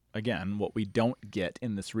we don't get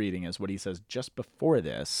in this reading is what he says just before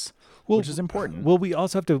this, which is important. Well, we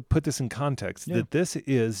also have to put this in context, Yeah. that this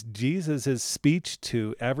is Jesus' speech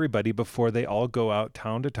to everybody before they all go out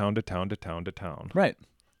town to town to town to town to town. Right.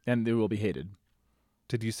 And they will be hated.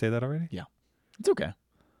 Did you say that already? Yeah. It's okay.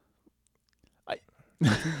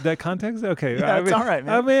 That context? Okay. Yeah, it's all right,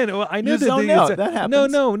 man. I mean, well, I knew You that. zoned out. That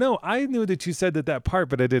happens. No. I knew that you said that part,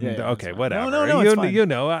 but I didn't. Yeah, okay, that's fine. whatever. No, it's fine. You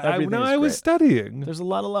know, I Everything is was great. studying. There's a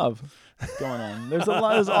lot of love going on. There's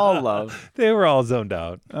all love. They were all zoned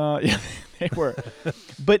out. Yeah, they were.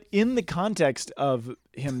 But in the context of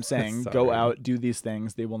him saying, go Sorry. out, do these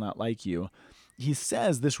things, they will not like you, he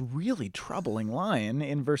says this really troubling line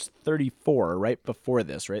in verse 34, right before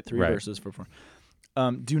this, right? Three Right. verses before.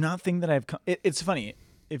 Do not think that I've come. It's funny.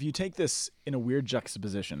 If you take this in a weird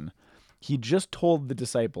juxtaposition, he just told the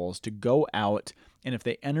disciples to go out, and if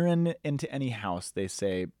they enter into any house, they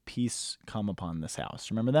say, peace come upon this house.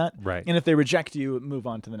 Remember that? Right. And if they reject you, move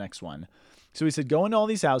on to the next one. So he said, go into all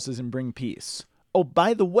these houses and bring peace. Oh,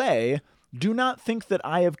 by the way, do not think that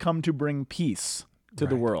I have come to bring peace to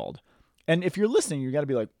the Right. world. And if you're listening, you got to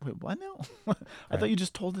be like, wait, what now? I thought you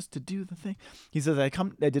just told us to do the thing. He says, I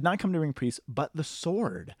did not come to bring peace, but the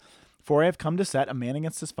sword. For I have come to set a man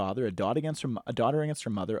against his father, a daughter against her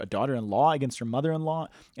mother, a daughter-in-law against her mother-in-law,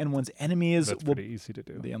 and one's enemies That's will pretty easy to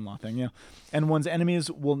do. the in-law thing, yeah. And one's enemies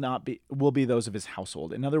will be those of his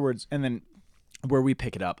household. In other words, and then where we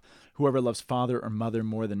pick it up, whoever loves father or mother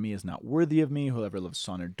more than me is not worthy of me. Whoever loves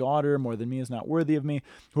son or daughter more than me is not worthy of me.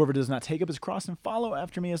 Whoever does not take up his cross and follow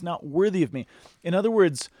after me is not worthy of me. In other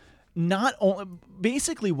words, not only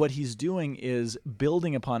basically what he's doing is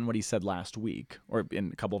building upon what he said last week or in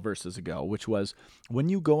a couple verses ago, which was when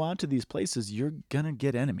you go out to these places, you're going to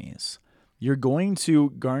get enemies. You're going to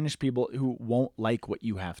garnish people who won't like what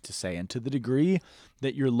you have to say. And to the degree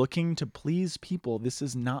that you're looking to please people, this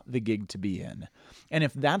is not the gig to be in. And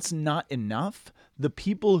if that's not enough, the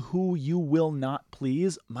people who you will not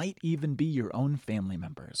please might even be your own family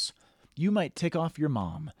members. You might tick off your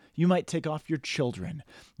mom. You might tick off your children.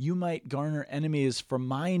 You might garner enemies for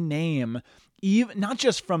my name, even not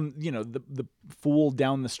just from, the fool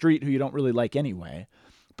down the street who you don't really like anyway,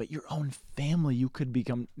 but your own family. You could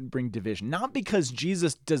bring division, not because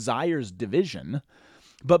Jesus desires division,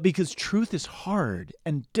 but because truth is hard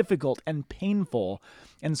and difficult and painful.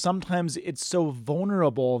 And sometimes it's so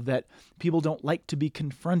vulnerable that people don't like to be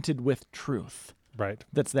confronted with truth. Right.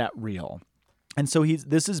 That's that real. And so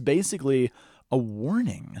this is basically a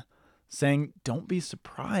warning saying, don't be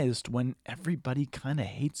surprised when everybody kind of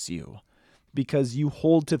hates you because you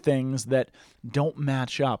hold to things that don't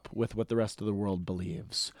match up with what the rest of the world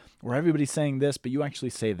believes. Or everybody's saying this, but you actually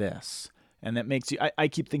say this. And that makes you, I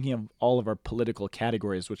keep thinking of all of our political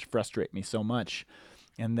categories, which frustrate me so much.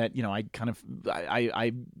 And that, I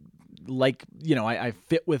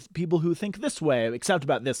fit with people who think this way, except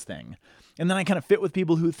about this thing. And then I kind of fit with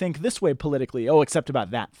people who think this way politically, except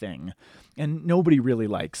about that thing. And nobody really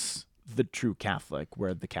likes the true Catholic,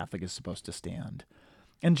 where the Catholic is supposed to stand.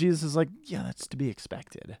 And Jesus is like, yeah, that's to be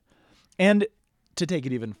expected. And to take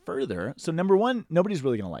it even further, so number one, nobody's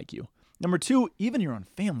really going to like you. Number two, even your own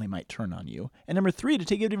family might turn on you. And number three, to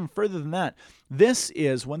take it even further than that, this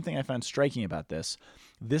is one thing I found striking about this.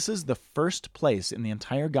 This is the first place in the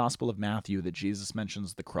entire Gospel of Matthew that Jesus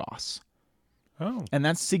mentions the cross. Oh. And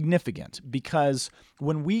that's significant because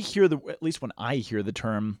when we hear at least when I hear the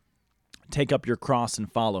term, take up your cross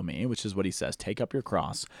and follow me, which is what he says, take up your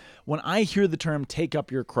cross. When I hear the term take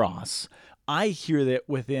up your cross, I hear that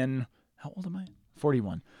within, how old am I?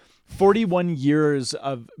 41. 41 years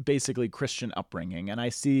of basically Christian upbringing. And I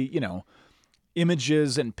see,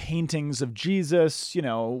 images and paintings of Jesus,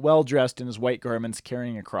 well-dressed in his white garments,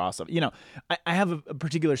 carrying a cross. I have a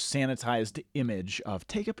particular sanitized image of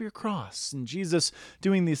take up your cross and Jesus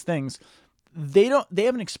doing these things. They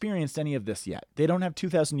haven't experienced any of this yet. They don't have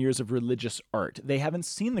 2,000 years of religious art. They haven't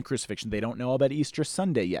seen the crucifixion. They don't know about Easter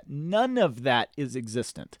Sunday yet. None of that is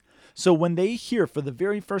existent. So when they hear for the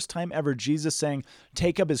very first time ever Jesus saying,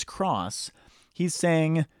 take up his cross, he's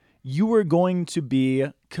saying, you are going to be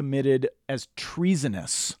committed as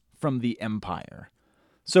treasonous from the empire.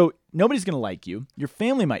 So nobody's going to like you. Your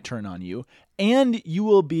family might turn on you, and you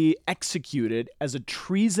will be executed as a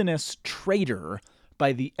treasonous traitor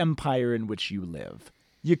by the empire in which you live.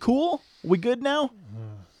 You cool? We good now?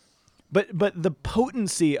 But the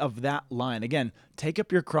potency of that line, again, take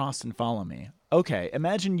up your cross and follow me. Okay,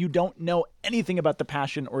 imagine you don't know anything about the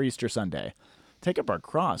Passion or Easter Sunday. Take up our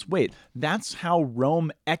cross. Wait, that's how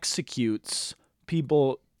Rome executes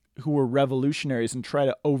people who were revolutionaries and try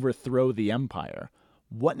to overthrow the empire.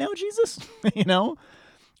 What now, Jesus?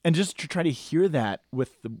 And just to try to hear that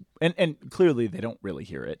with and clearly they don't really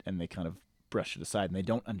hear it, and they kind of brush it aside, and they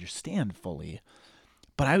don't understand fully.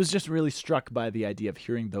 But I was just really struck by the idea of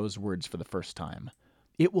hearing those words for the first time.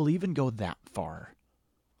 It will even go that far.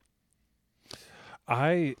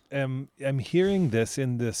 I am hearing this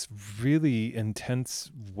in this really intense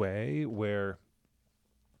way where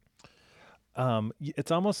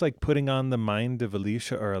it's almost like putting on the mind of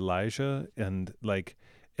Elisha or Elijah, and like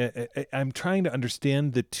I'm trying to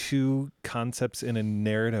understand the two concepts in a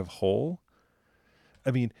narrative whole. I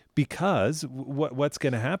mean, because what's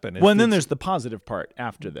going to happen? Well, and then there's the positive part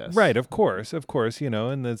after this. Right, of course,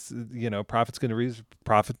 and this, prophet's going to reap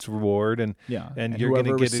prophet's reward, and you're going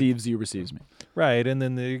to get receives you receives me. Right, and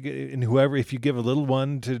then and whoever, if you give a little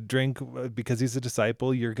one to drink because he's a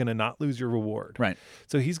disciple, you're going to not lose your reward. Right.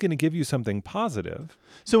 So he's going to give you something positive.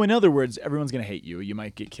 So in other words, everyone's going to hate you. You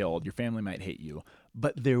might get killed. Your family might hate you.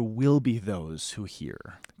 But there will be those who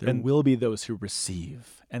hear. There will be those who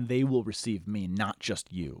receive, and they will receive me, not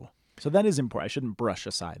just you. So that is important. I shouldn't brush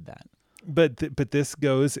aside that. But this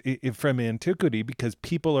goes from antiquity because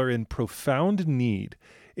people are in profound need.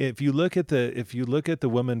 If you look at the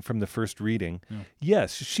woman from the first reading,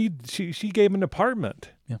 yes, she gave an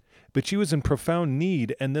apartment, but she was in profound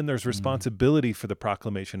need, and then there's responsibility for the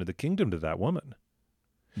proclamation of the kingdom to that woman.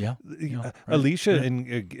 Yeah. Elisha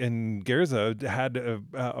and Gerza had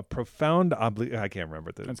a profound obligation. I can't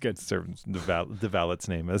remember the servant's the valet's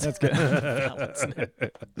name is. That's good.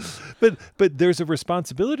 But there's a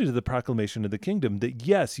responsibility to the proclamation of the kingdom that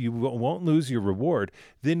yes, you won't lose your reward.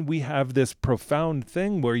 Then we have this profound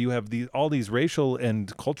thing where you have all these racial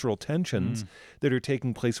and cultural tensions that are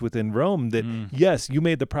taking place within Rome. That yes, you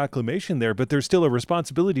made the proclamation there, but there's still a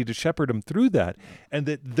responsibility to shepherd them through that, and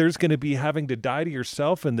that there's going to be having to die to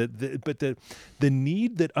yourself. And the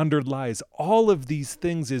need that underlies all of these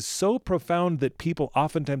things is so profound that people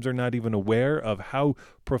oftentimes are not even aware of how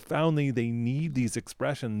profoundly they need these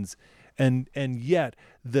expressions, and yet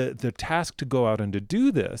the task to go out and to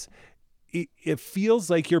do this, it feels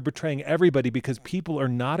like you're betraying everybody because people are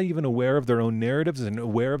not even aware of their own narratives and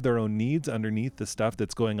aware of their own needs underneath the stuff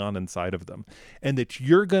that's going on inside of them. And that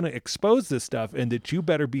you're going to expose this stuff, and that you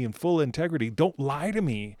better be in full integrity. Don't lie to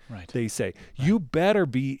me, they say. Right. You better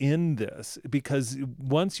be in this, because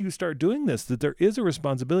once you start doing this, that there is a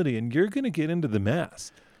responsibility, and you're going to get into the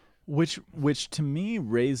mess. Which to me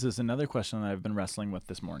raises another question that I've been wrestling with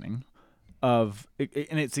this morning. And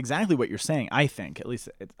it's exactly what you're saying, I think, at least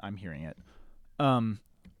I'm hearing it.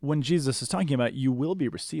 When Jesus is talking about you will be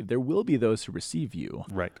received, there will be those who receive you.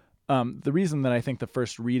 Right. The reason that I think the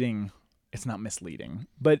first reading, it's not misleading,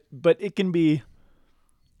 but it can be,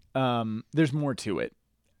 there's more to it.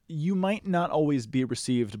 You might not always be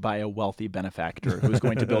received by a wealthy benefactor who's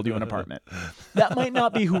going to build you an apartment. That might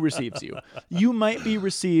not be who receives you. You might be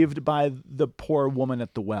received by the poor woman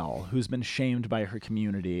at the well who's been shamed by her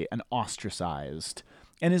community and ostracized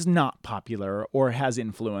and is not popular or has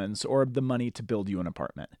influence or the money to build you an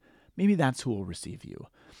apartment. Maybe that's who will receive you.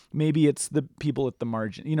 Maybe it's the people at the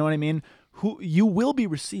margin. You know what I mean? Who you will be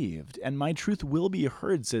received, and my truth will be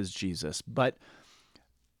heard, says Jesus, but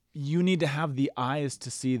you need to have the eyes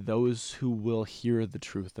to see those who will hear the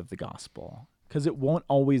truth of the gospel, because it won't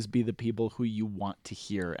always be the people who you want to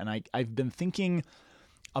hear. And I've been thinking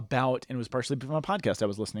about, and it was partially from a podcast I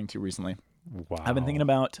was listening to recently. Wow. I've been thinking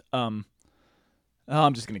about Oh,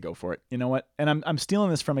 I'm just going to go for it. You know what? And I'm stealing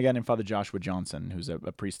this from a guy named Father Joshua Johnson, who's a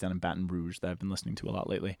priest down in Baton Rouge that I've been listening to a lot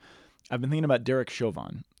lately. I've been thinking about Derek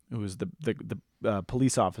Chauvin, who was the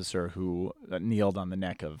police officer who kneeled on the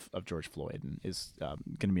neck of George Floyd and is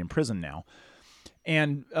going to be in prison now.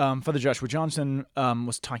 And Father Joshua Johnson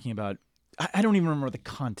was talking about, I don't even remember the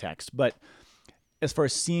context, but as far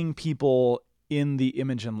as seeing people in the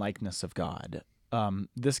image and likeness of God,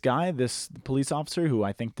 this guy, this police officer who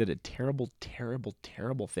I think did a terrible, terrible,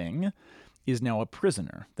 terrible thing, is now a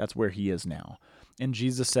prisoner. That's where he is now. And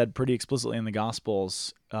Jesus said pretty explicitly in the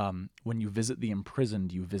Gospels, when you visit the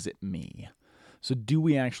imprisoned, you visit me. So do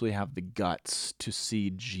we actually have the guts to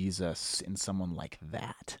see Jesus in someone like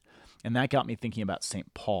that? And that got me thinking about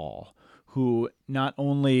St. Paul, who not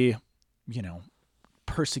only,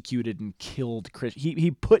 persecuted and killed Christians,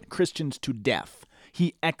 he put Christians to death.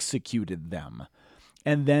 He executed them.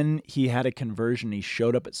 And then he had a conversion. He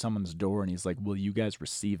showed up at someone's door and he's like, will you guys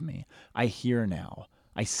receive me? I hear now.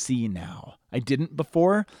 I see now. I didn't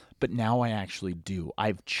before, but now I actually do.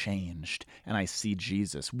 I've changed and I see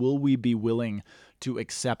Jesus. Will we be willing to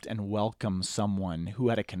accept and welcome someone who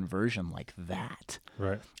had a conversion like that?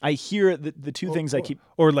 Right. I hear the two things I keep...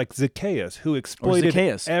 Or like Zacchaeus, who exploited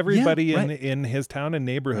everybody Yeah, right. in his town and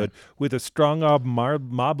neighborhood with a strong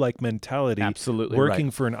mob-like mentality. Absolutely working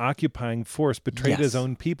right. for an occupying force, betrayed his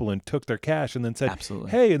own people and took their cash and then said,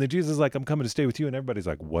 Absolutely. hey, and then Jesus is like, I'm coming to stay with you. And everybody's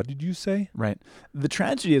like, what did you say? Right. The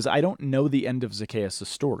tragedy is I don't know the end of Zacchaeus'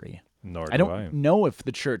 story. Nor do I don't know if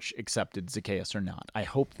the church accepted Zacchaeus or not. I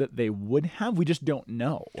hope that they would have. We just don't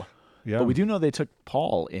know. Yeah. But we do know they took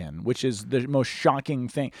Paul in, which is the most shocking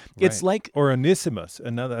thing. Right. It's like or Onesimus,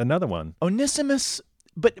 another one. Onesimus,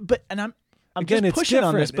 but and I'm again, just pushing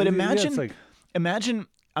on this. But imagine, yeah, imagine.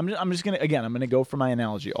 I'm just gonna go for my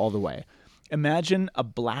analogy all the way. Imagine a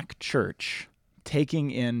black church taking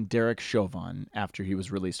in Derek Chauvin after he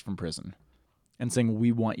was released from prison, and saying,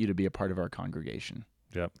 "We want you to be a part of our congregation."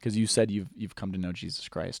 Yep. Because you said you've come to know Jesus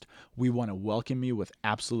Christ. We want to welcome you with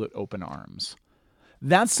absolute open arms.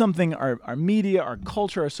 That's something our media, our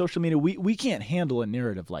culture, our social media, we can't handle a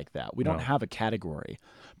narrative like that. We don't have a category.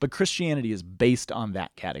 But Christianity is based on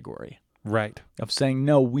that category. Right. Of saying,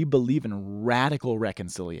 no, we believe in radical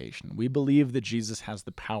reconciliation. We believe that Jesus has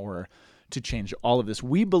the power to change all of this.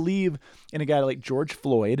 We believe in a guy like George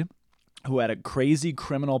Floyd, who had a crazy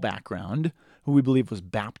criminal background, who we believe was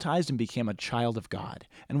baptized and became a child of God.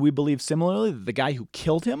 And we believe similarly that the guy who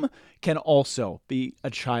killed him can also be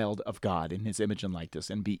a child of God in his image and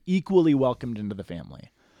likeness and be equally welcomed into the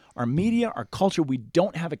family. Our media, our culture, we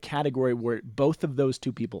don't have a category where both of those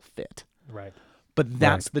two people fit. Right. But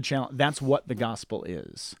that's the challenge. That's what the gospel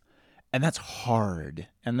is. And that's hard.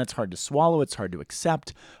 And that's hard to swallow. It's hard to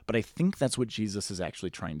accept. But I think that's what Jesus is actually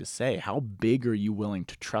trying to say. How big are you willing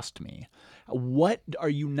to trust me? What are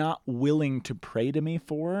you not willing to pray to me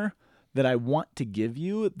for that I want to give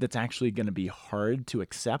you that's actually going to be hard to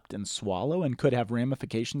accept and swallow and could have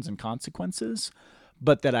ramifications and consequences,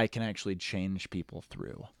 but that I can actually change people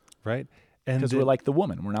through? Right. Because we're like the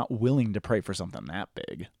woman. We're not willing to pray for something that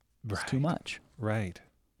big. It's too much. Right.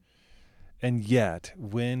 And yet,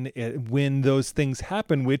 when those things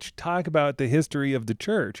happen, which talk about the history of the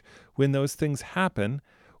church, when those things happen,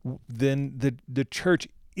 then the church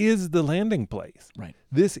is the landing place. Right.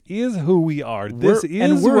 This is who we are. This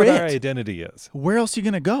is what our identity is. Where else are you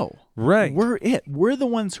going to go? Right. We're it. We're the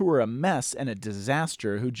ones who are a mess and a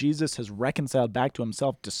disaster who Jesus has reconciled back to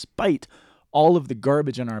himself despite all of the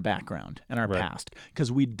garbage in our background and our past,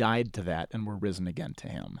 because we died to that and we're risen again to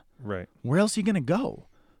him. Right. Where else are you going to go?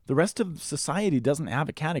 The rest of society doesn't have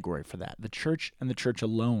a category for that. The church and the church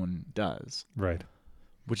alone does. Right.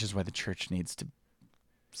 Which is why the church needs to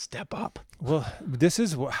step up. Well, this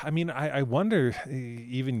is, I wonder,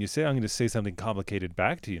 even you say, I'm going to say something complicated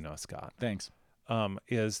back to you now, Scott. Thanks.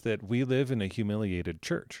 Is that we live in a humiliated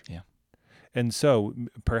church. Yeah. And so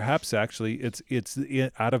perhaps actually it's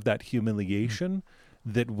out of that humiliation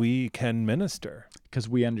that we can minister. Because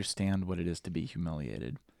we understand what it is to be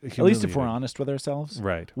humiliated. At least if we're honest with ourselves.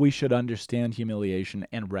 Right. We should understand humiliation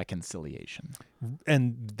and reconciliation.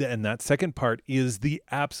 And that second part is the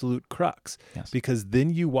absolute crux. Yes. Because then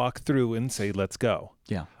you walk through and say, let's go.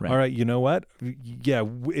 Yeah. Right. All right, you know what? Yeah,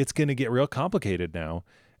 it's going to get real complicated now.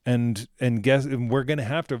 And we're going to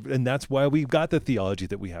have to, and that's why we've got the theology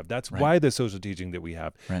that we have. That's why the social teaching that we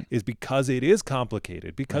have is because it is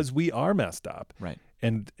complicated, because we are messed up. Right.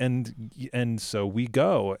 And so we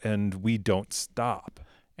go and we don't stop.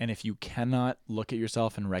 And if you cannot look at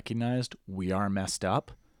yourself and recognize we are messed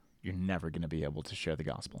up, you're never going to be able to share the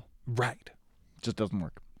gospel. Right. It just doesn't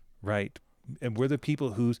work. Right. and we're the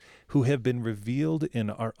people who have been revealed in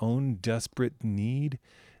our own desperate need,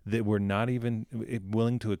 that we're not even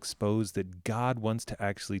willing to expose, that God wants to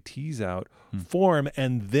actually tease out, form,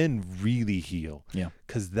 and then really heal. Yeah.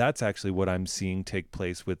 Because that's actually what I'm seeing take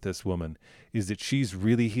place with this woman, is that she's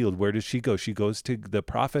really healed. Where does she go? She goes to the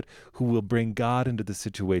prophet who will bring God into the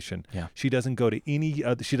situation. Yeah. She doesn't go to any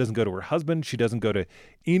other, she doesn't go to her husband. She doesn't go to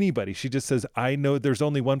anybody. She just says, I know there's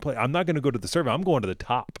only one place. I'm not going to go to the servant. I'm going to the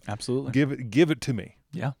top. Absolutely. Give it to me.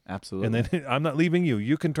 Yeah, absolutely. And then I'm not leaving you.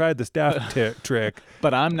 You can try the staff trick.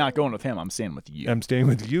 But I'm not going with him. I'm staying with you. I'm staying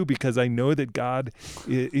with you because I know that God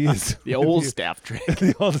is The old staff trick.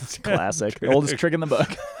 the old staff Classic. trick. Oldest trick in the book.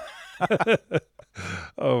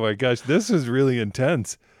 Oh my gosh, this is really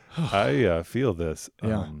intense. I feel this.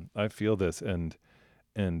 Yeah. I feel this, and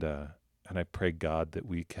I pray God that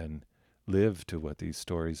we can live to what these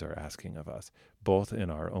stories are asking of us, both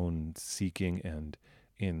in our own seeking and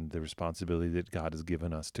in the responsibility that God has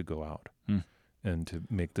given us to go out and to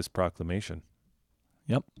make this proclamation.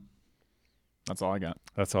 Yep. That's all I got.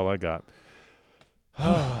 That's all I got.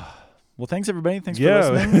 Well, thanks, everybody. Thanks for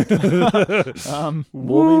listening.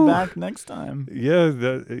 We'll be back next time.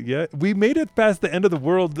 Yeah, we made it past the end of the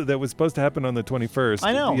world that was supposed to happen on the 21st.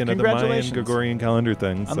 I know. The Mayan Congratulations. Gregorian calendar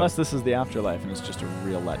thing. So. Unless this is the afterlife and it's just a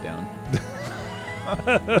real letdown.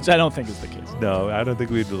 Which I don't think is the case. No, I don't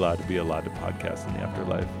think we'd be allowed to podcast in the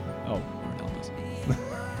afterlife. Oh, Lord help us.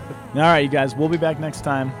 All right, you guys. We'll be back next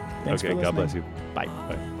time. Thanks for Okay, listening. God bless you. Bye.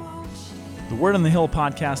 Bye. The Word on the Hill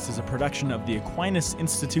podcast is a production of the Aquinas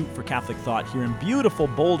Institute for Catholic Thought here in beautiful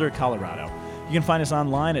Boulder, Colorado. You can find us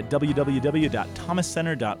online at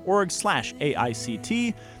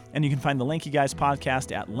www.thomascenter.org/AICT, and you can find the Lanky Guys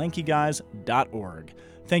podcast at lankyguys.org.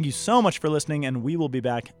 Thank you so much for listening, and we will be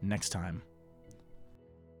back next time.